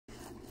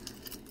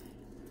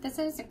This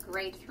is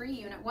Grade 3,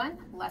 Unit 1,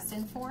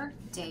 Lesson 4,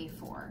 Day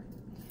 4.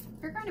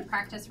 You're going to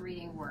practice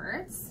reading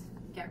words.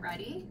 Get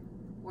ready.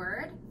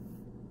 Word.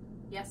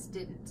 Yes,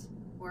 didn't.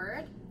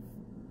 Word.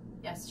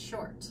 Yes,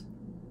 short.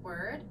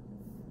 Word.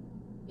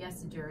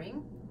 Yes,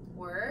 during.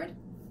 Word.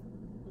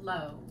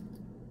 Low.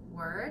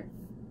 Word.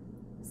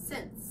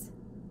 Since.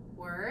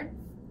 Word.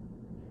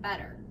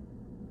 Better.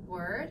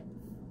 Word.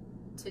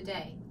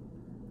 Today.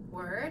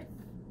 Word.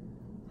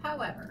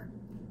 However.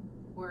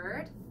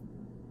 Word.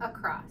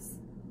 Across.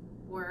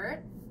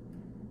 Word.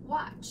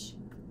 Watch.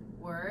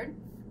 Word.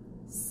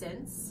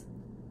 Since.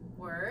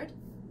 Word.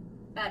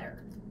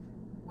 Better.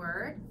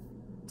 Word.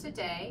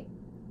 Today.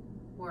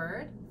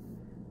 Word.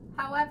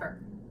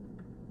 However.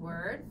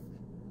 Word.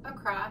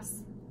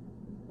 Across.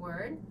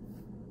 Word.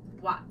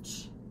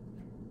 Watch.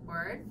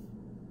 Word.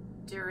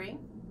 During.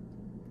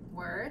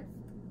 Word.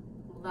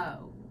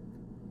 Low.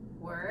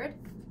 Word.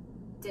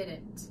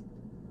 Didn't.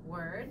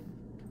 Word.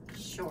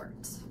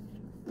 Short.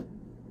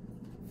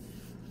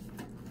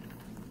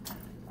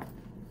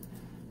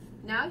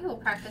 Now you will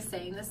practice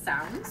saying the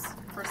sounds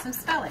for some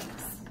spellings.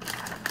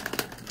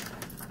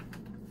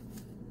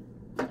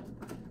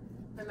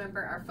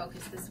 Remember, our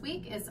focus this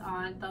week is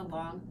on the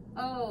long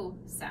O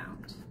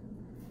sound.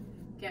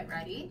 Get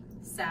ready.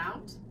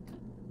 Sound.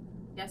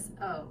 Yes,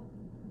 O.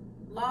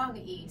 Long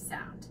E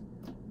sound.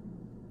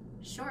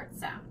 Short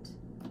sound.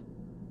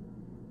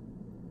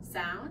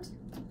 Sound.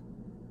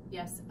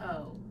 Yes,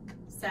 O.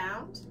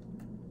 Sound.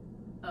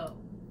 O.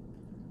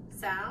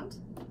 Sound.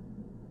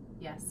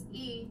 Yes,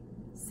 E.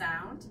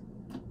 Sound.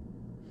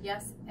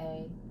 Yes,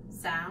 A.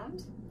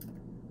 Sound.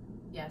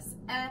 Yes,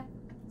 E.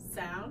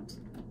 Sound.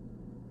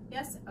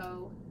 Yes,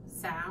 O.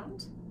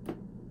 Sound.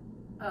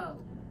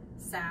 O.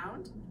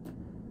 Sound.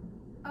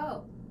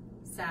 O.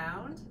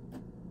 Sound.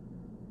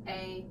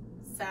 A.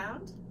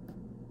 Sound.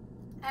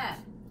 E.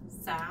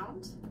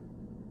 Sound.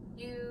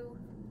 U.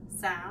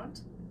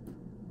 Sound.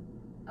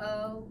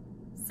 O.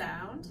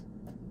 Sound.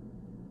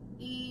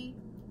 E.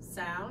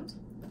 Sound.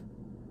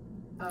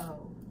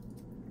 O.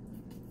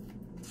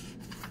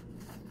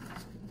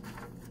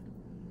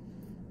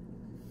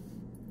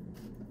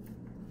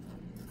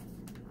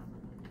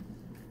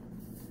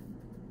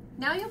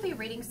 Now you'll be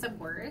reading some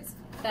words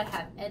that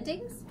have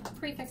endings,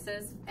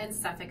 prefixes, and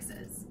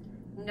suffixes.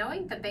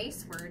 Knowing the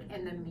base word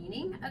and the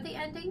meaning of the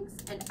endings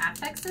and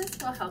affixes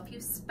will help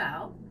you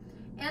spell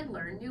and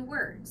learn new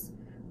words.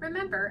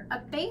 Remember, a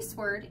base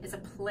word is a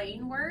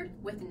plain word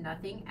with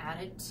nothing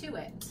added to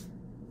it.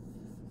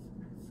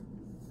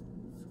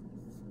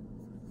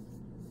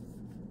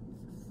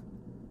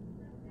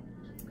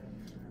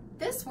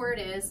 This word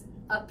is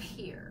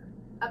appear.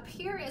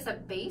 Appear is a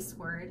base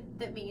word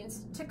that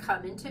means to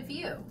come into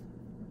view.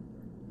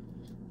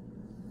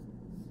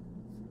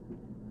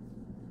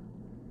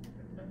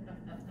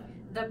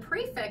 The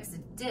prefix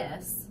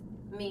dis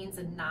means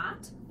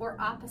not or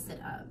opposite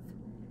of.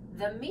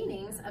 The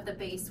meanings of the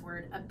base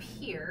word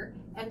appear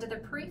and the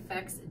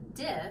prefix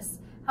dis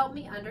help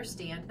me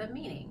understand the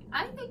meaning.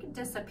 I think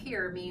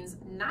disappear means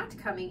not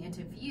coming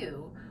into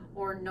view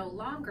or no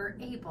longer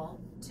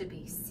able to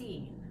be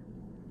seen.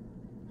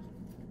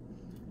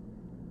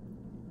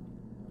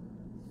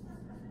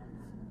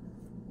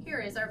 Here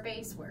is our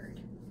base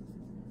word,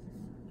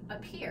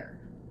 appear.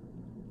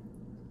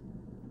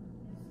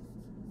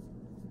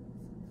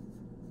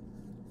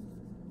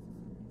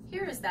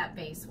 Here is that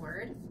base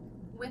word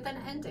with an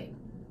ending,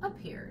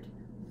 appeared.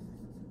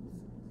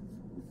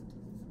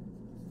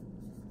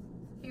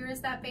 Here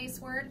is that base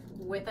word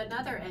with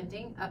another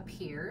ending,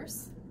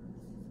 appears.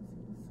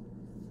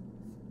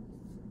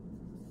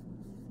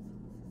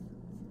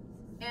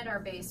 And our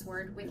base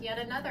word with yet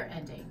another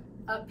ending,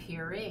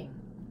 appearing.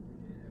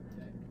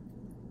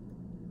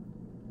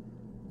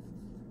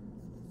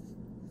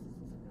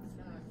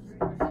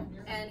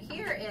 And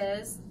here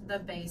is the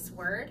base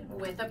word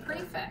with a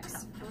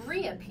prefix,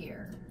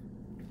 reappear.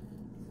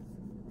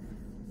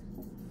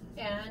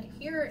 And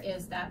here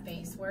is that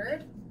base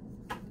word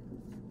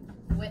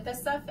with a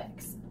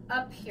suffix,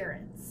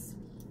 appearance.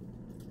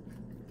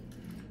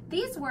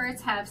 These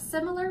words have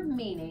similar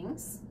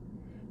meanings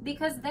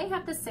because they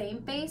have the same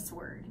base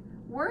word.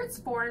 Words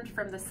formed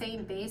from the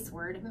same base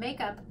word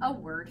make up a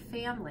word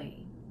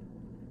family.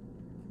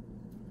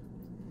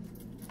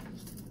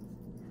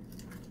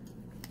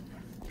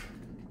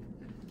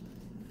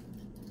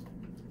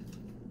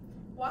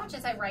 Watch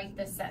as I write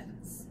this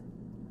sentence.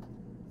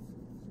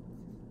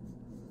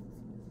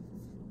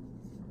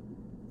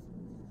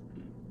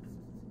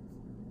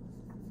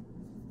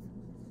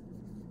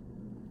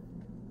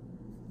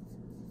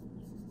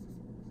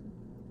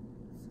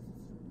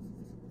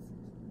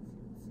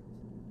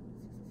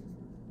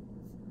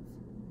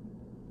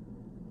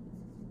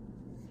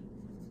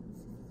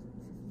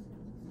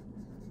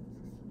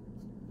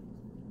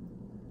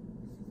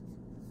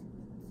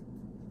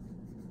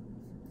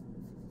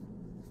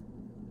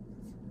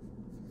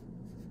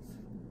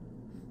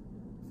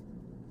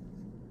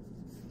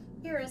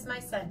 Here is my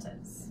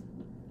sentence.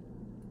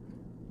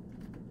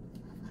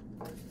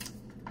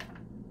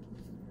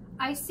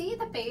 I see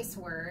the base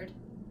word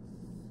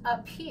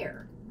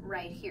appear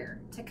right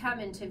here, to come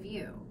into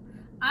view.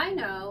 I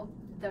know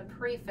the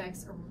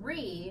prefix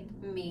re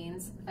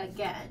means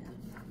again.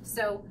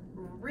 So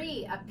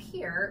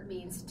reappear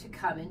means to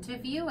come into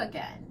view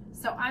again.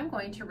 So I'm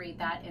going to read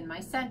that in my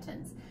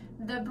sentence.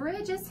 The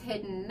bridge is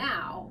hidden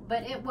now,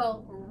 but it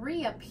will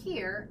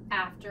reappear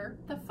after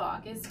the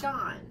fog is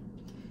gone.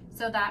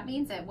 So that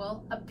means it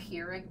will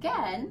appear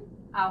again.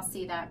 I'll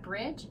see that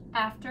bridge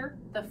after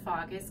the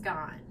fog is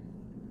gone.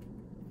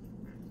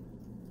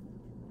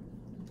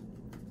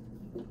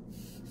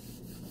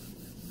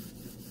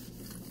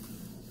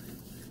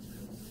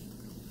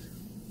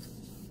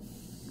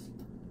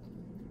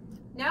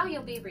 Now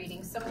you'll be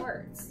reading some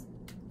words.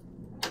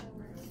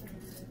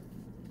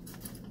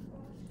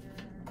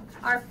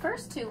 Our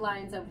first two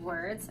lines of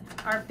words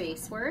are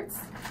base words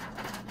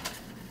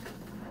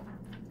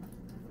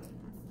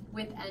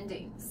with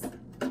endings.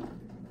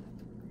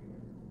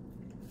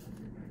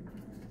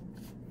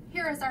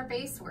 Here is our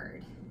base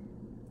word.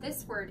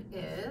 This word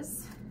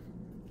is,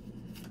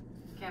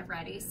 get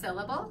ready,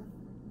 syllable,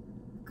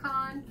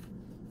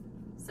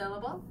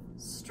 syllable,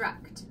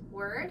 struct.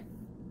 Word,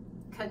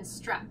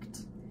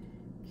 construct.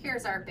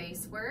 Here's our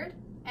base word,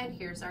 and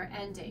here's our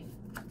ending.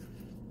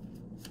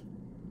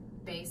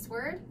 Base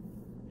word,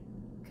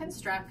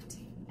 construct,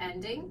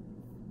 ending,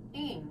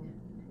 ing.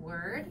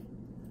 Word,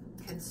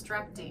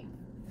 constructing.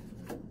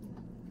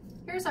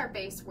 Here's our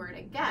base word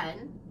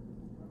again,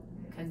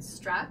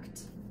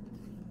 construct,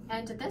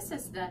 and this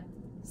is the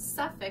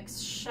suffix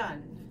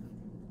shun.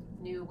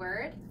 New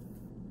word,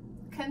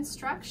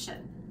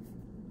 construction.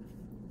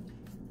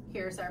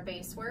 Here's our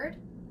base word,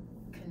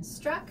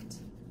 construct.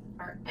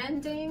 Our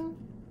ending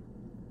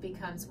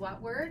becomes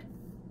what word?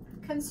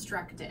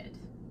 Constructed.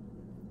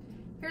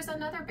 Here's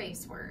another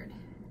base word,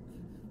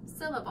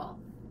 syllable,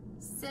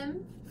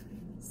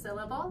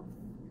 syllable,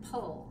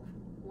 pull.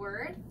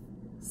 Word,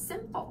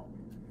 simple.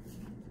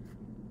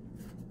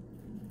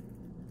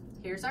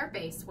 Here's our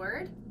base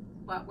word,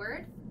 what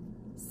word?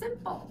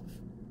 Simple.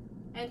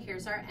 And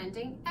here's our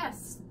ending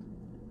S.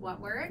 What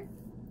word?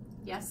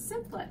 Yes,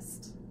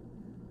 simplest.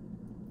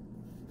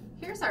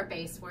 Here's our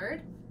base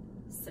word,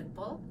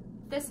 simple.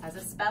 This has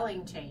a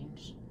spelling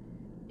change.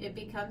 It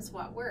becomes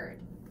what word?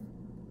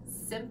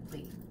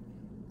 Simply.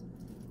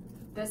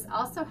 This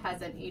also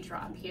has an E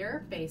drop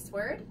here, base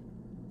word,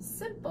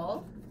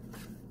 simple,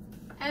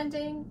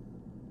 ending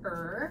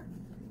er.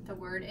 The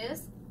word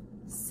is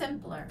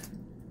simpler.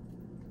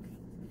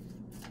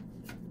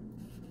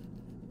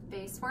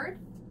 Base word,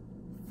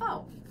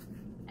 foam,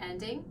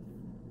 ending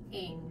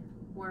ing.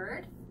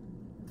 Word,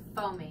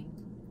 foaming.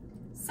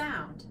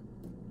 Sound,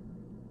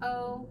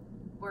 o.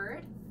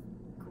 Word,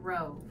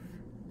 grove.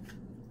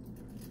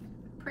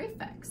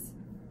 Prefix,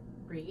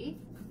 re.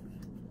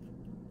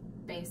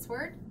 Base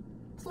word,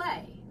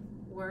 play.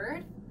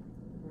 Word,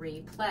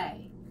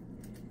 replay.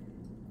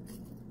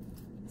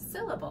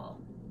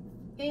 Syllable,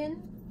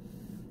 in.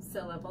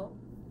 Syllable,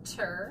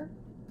 ter,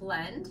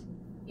 blend,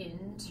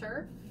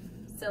 inter.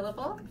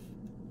 Syllable,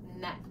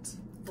 net,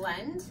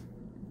 blend.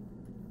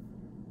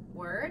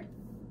 Word,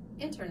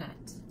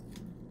 internet.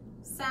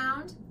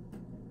 Sound,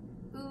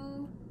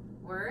 oo.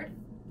 Word,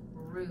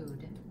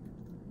 rude.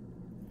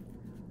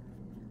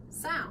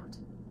 Sound,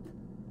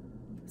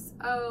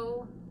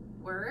 o.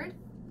 Word,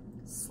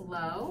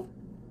 slow.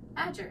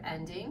 Add your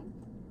ending.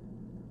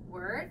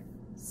 Word,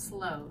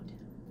 slowed.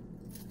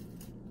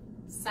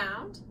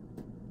 Sound,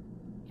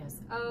 yes,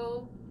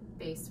 o.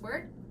 Base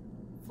word,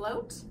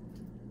 float.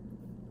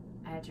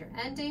 Add your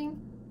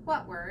ending.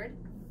 What word?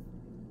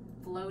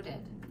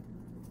 Floated.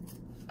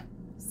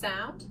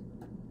 Sound,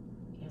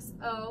 yes,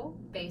 o.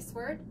 Base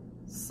word,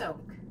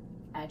 soak.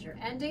 Add your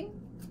ending.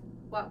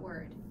 What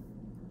word?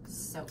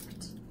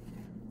 Soaked.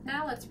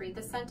 Now let's read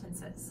the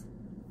sentences.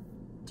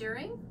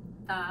 During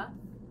the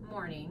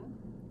morning,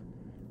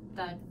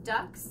 the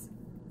ducks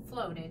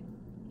floated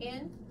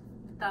in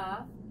the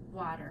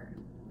water.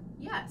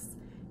 Yes,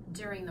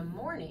 during the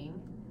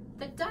morning,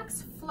 the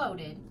ducks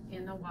floated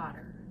in the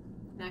water.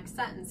 Next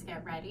sentence,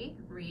 get ready,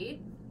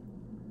 read.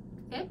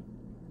 It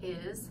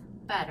is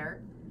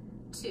better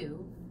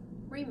to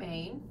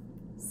remain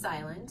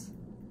silent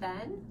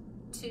than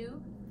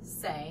to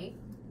say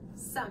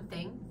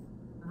something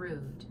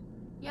rude.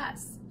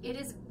 Yes, it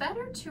is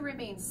better to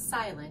remain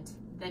silent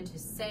than to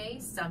say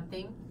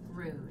something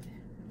rude.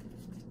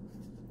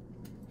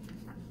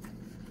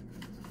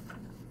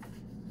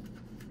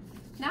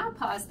 Now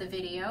pause the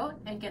video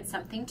and get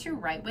something to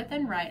write with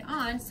and write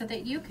on so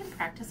that you can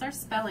practice our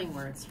spelling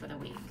words for the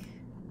week.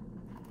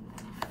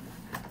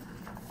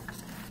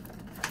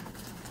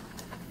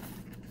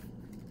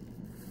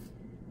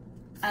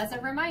 As a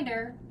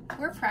reminder,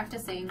 we're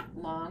practicing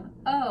long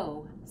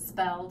O,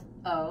 spelled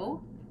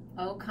O,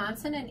 O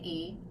consonant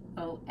E,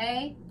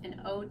 O-A,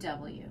 and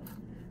O-W.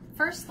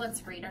 First,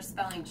 let's read our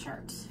spelling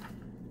chart.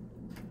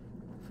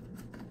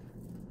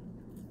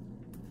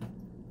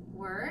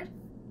 Word,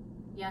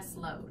 yes,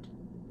 load.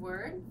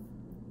 Word,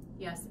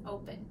 yes,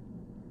 open.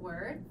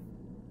 Word,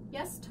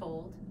 yes,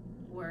 told.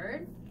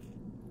 Word,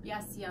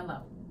 yes,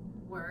 yellow.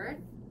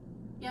 Word,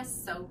 yes,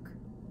 soak.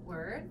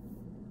 Word,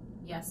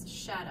 Yes,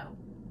 shadow.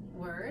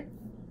 Word.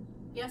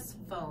 Yes,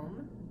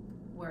 foam.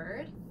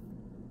 Word.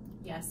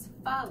 Yes,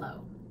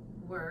 follow.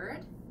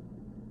 Word.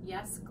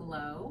 Yes,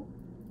 glow.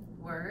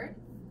 Word.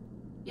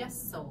 Yes,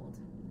 sold.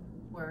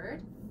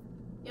 Word.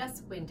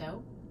 Yes,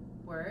 window.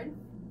 Word.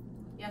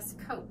 Yes,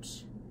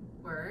 coach.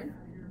 Word.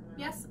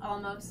 Yes,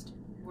 almost.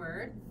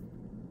 Word.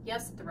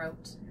 Yes,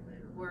 throat.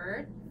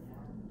 Word.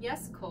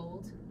 Yes,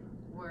 cold.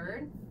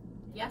 Word.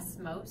 Yes,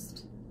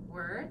 most.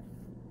 Word.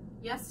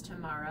 Yes,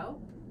 tomorrow.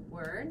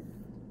 Word.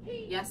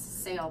 Yes,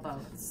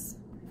 sailboats.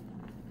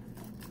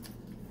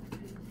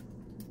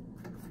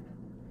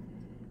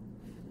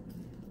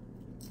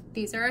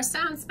 These are our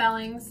sound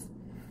spellings.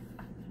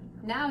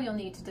 Now you'll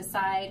need to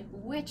decide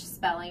which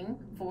spelling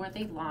for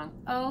the long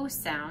O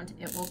sound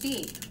it will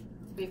be.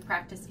 We've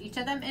practiced each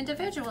of them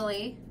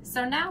individually,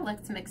 so now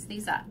let's mix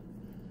these up.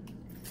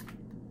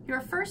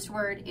 Your first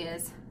word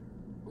is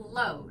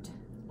load.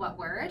 What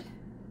word?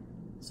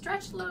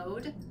 Stretch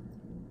load.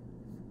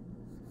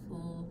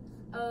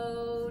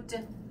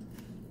 Load.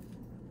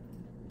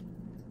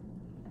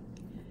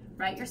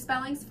 Write your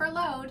spellings for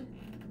load.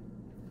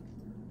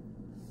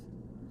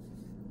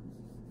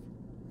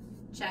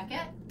 Check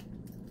it.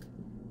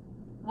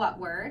 What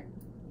word?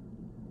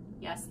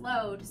 Yes,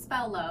 load.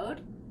 Spell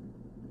load.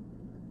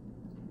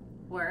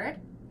 Word?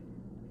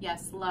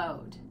 Yes,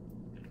 load.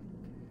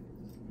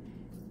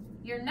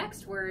 Your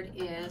next word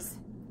is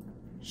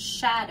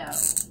shadow.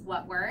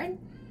 What word?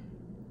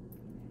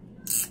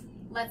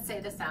 Let's say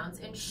the sounds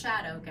in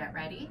shadow. Get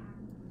ready.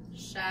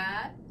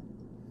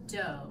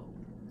 Shadow.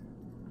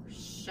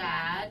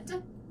 Shad-o.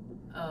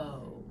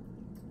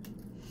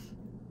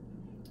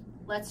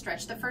 Let's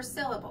stretch the first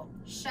syllable.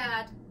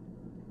 Shad.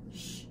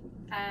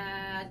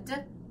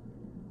 Shad.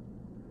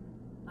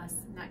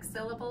 Next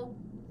syllable.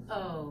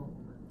 O.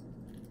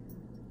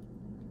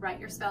 Write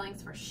your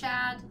spellings for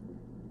shad.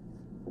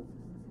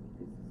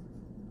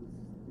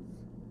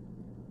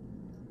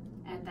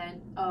 And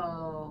then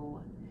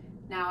O.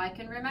 Now I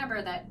can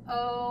remember that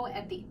O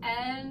at the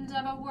end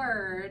of a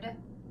word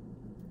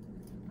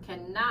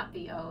cannot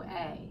be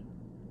OA.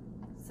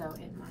 So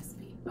it must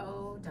be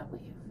OW.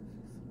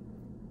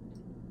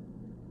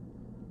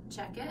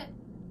 Check it.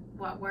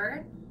 What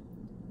word?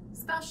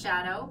 Spell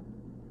shadow.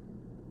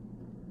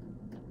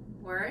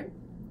 Word?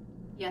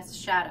 Yes,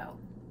 shadow.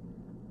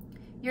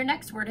 Your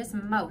next word is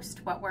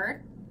most. What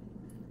word?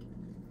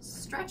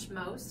 Stretch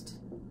most.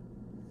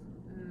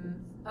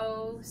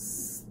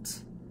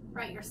 Most.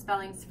 Write your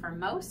spellings for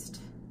most.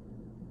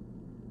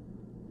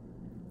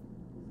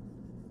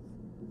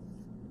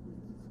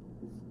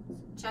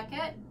 Check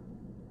it.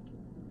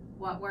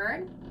 What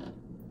word?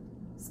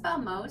 Spell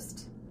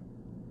most.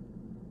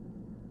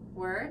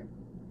 Word?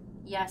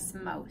 Yes,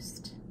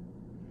 most.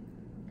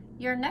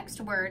 Your next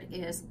word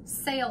is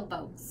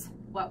sailboats.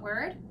 What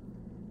word?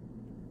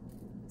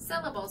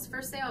 Syllables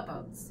for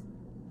sailboats.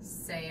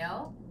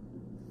 Sail,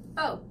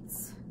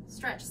 boats.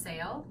 Stretch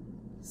sail,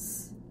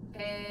 sail.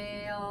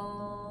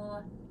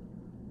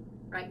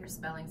 Write your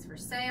spellings for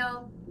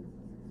sail.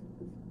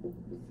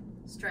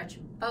 Stretch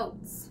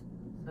boats,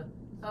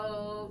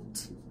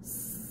 boat.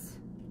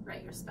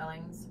 Write your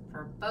spellings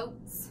for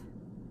boats.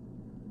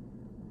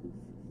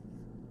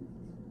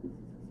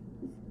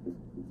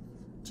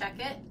 Check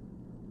it.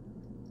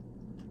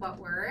 What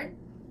word?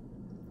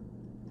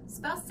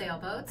 Spell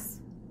sailboats.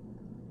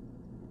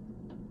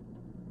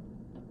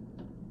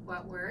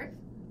 What word?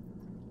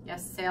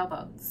 Yes,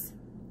 sailboats.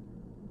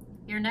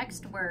 Your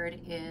next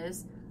word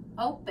is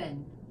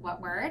open.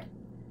 What word?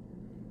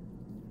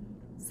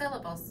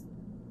 Syllables.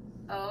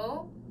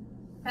 O,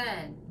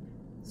 pen.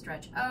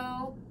 Stretch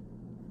O.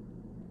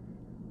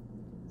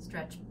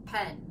 Stretch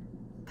pen.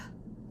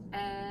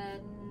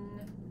 P-N.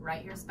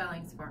 Write your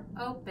spellings for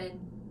open.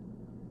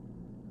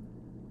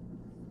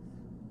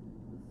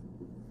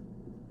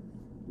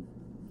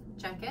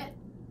 Check it.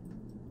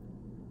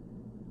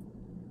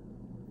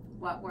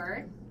 What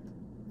word?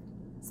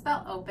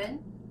 Spell open.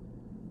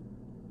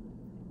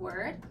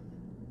 Word?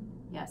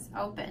 Yes,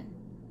 open.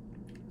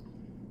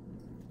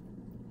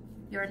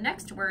 Your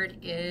next word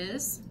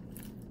is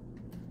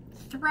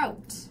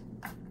throat.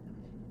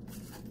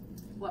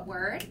 What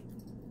word?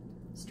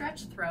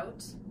 Stretch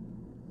throat.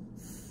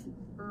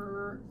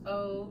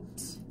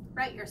 Throat.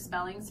 Write your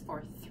spellings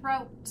for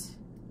throat.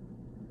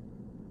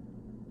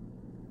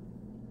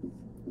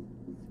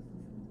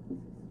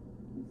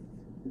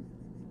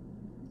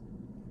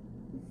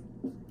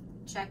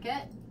 Check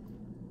it.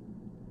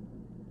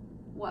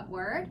 What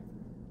word?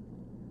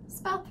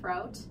 Spell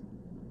throat.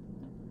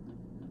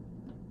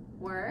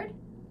 Word?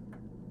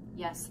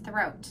 Yes,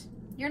 throat.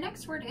 Your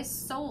next word is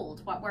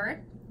sold. What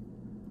word?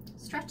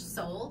 Stretch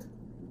sold.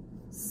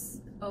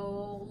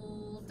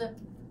 Sold.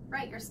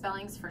 Write your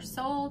spellings for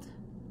sold.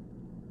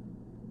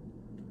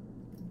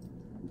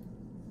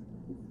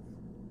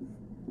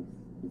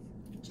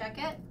 Check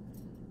it.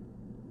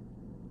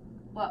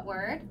 What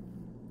word?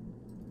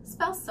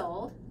 Spell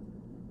sold.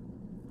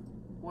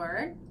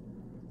 Word?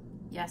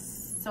 Yes,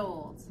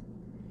 sold.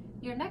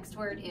 Your next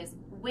word is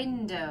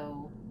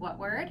window. What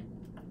word?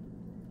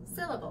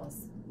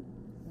 Syllables.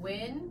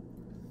 Window.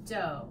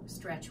 dough.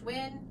 Stretch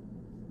win,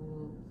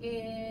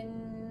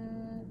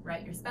 in.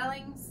 Write your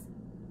spellings.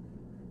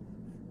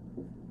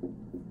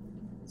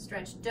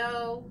 Stretch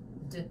dough,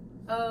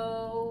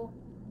 D-O.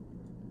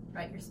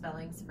 Write your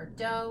spellings for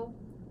dough.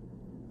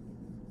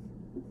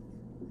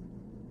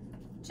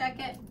 Check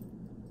it.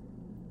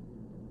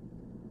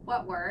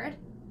 What word?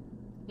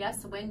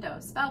 Yes, window.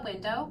 Spell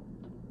window.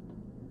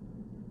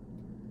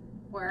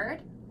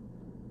 Word?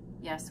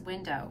 Yes,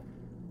 window.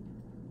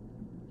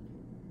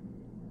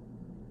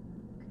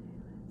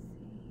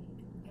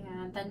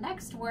 And the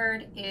next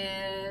word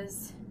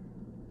is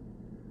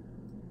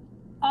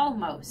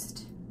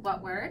almost.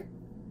 What word?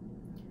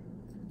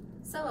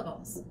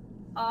 Syllables.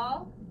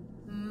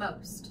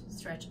 Almost.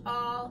 Stretch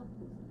all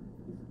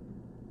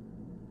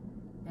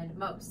and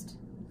most.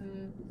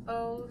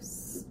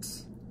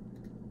 Most.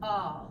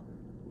 All.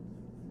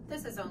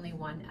 This is only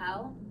one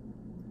L.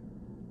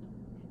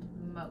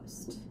 And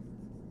most.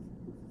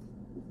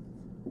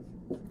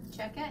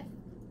 Check it.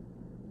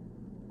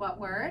 What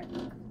word?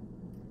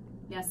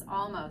 Yes,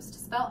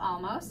 almost. Spell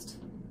almost.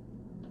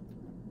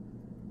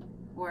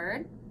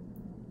 Word?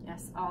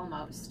 Yes,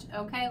 almost.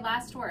 Okay,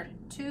 last word.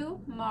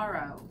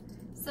 Tomorrow.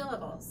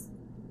 Syllables.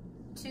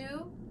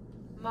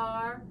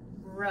 To-mar-row.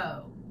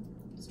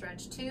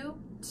 Stretch two.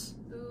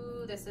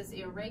 Ooh, this is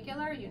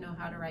irregular. You know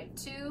how to write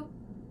two.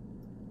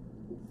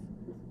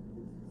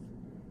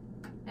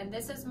 And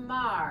this is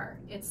mar.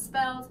 It's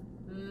spelled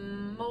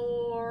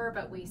more,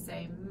 but we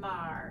say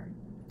mar.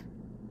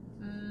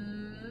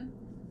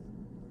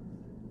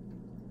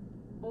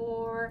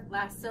 Or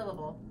last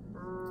syllable.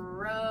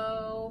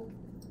 Row.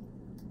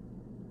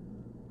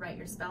 Write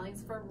your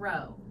spellings for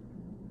row.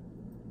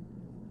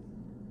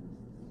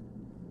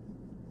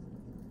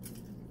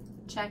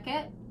 Check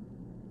it.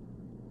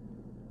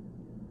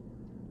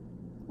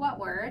 What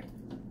word?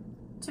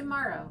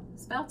 Tomorrow.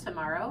 Spell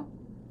tomorrow.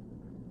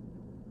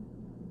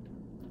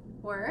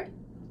 Word?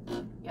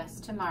 Yes,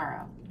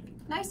 tomorrow.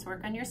 Nice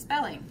work on your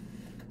spelling.